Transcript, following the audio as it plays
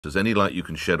There's any light you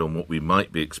can shed on what we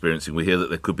might be experiencing? We hear that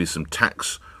there could be some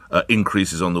tax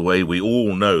increases on the way. We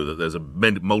all know that there's a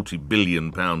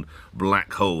multi-billion pound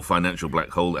black hole, financial black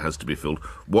hole that has to be filled.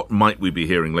 What might we be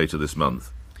hearing later this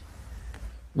month?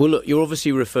 Well, look, you're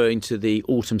obviously referring to the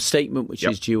autumn statement, which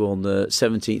is due on the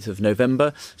 17th of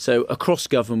November. So across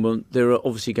government, there are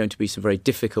obviously going to be some very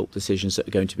difficult decisions that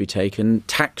are going to be taken.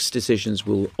 Tax decisions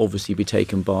will obviously be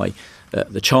taken by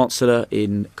the Chancellor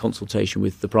in consultation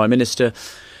with the Prime Minister.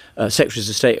 Secretaries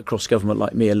of State across government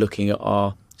like me are looking at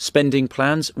our spending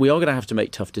plans. We are going to have to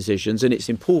make tough decisions, and it's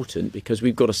important because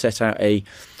we've got to set out a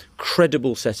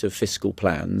credible set of fiscal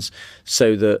plans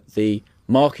so that the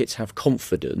markets have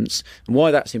confidence. And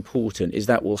why that's important is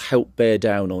that will help bear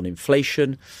down on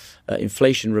inflation.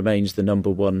 Inflation remains the number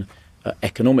one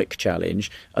economic challenge,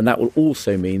 and that will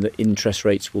also mean that interest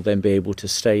rates will then be able to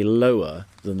stay lower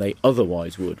than they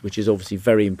otherwise would, which is obviously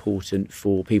very important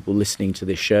for people listening to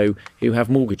this show who have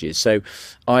mortgages. So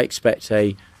I expect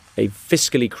a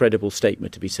fiscally credible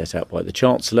statement to be set out by the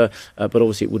Chancellor, but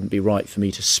obviously it wouldn't be right for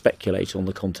me to speculate on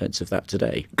the contents of that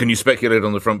today. Can you speculate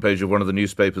on the front page of one of the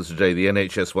newspapers today? The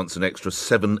NHS wants an extra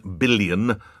 £7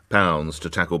 billion to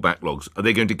tackle backlogs. Are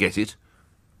they going to get it?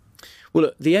 Well,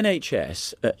 look, the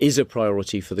NHS is a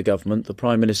priority for the government. The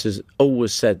Prime Minister's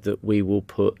always said that we will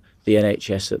put the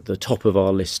NHS at the top of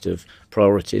our list of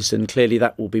priorities, and clearly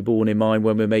that will be borne in mind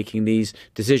when we're making these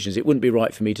decisions. It wouldn't be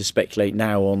right for me to speculate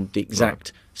now on the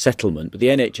exact settlement, but the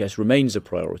NHS remains a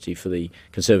priority for the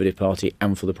Conservative Party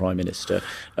and for the Prime Minister.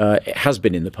 It has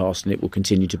been in the past and it will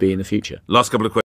continue to be in the future. Last couple of questions.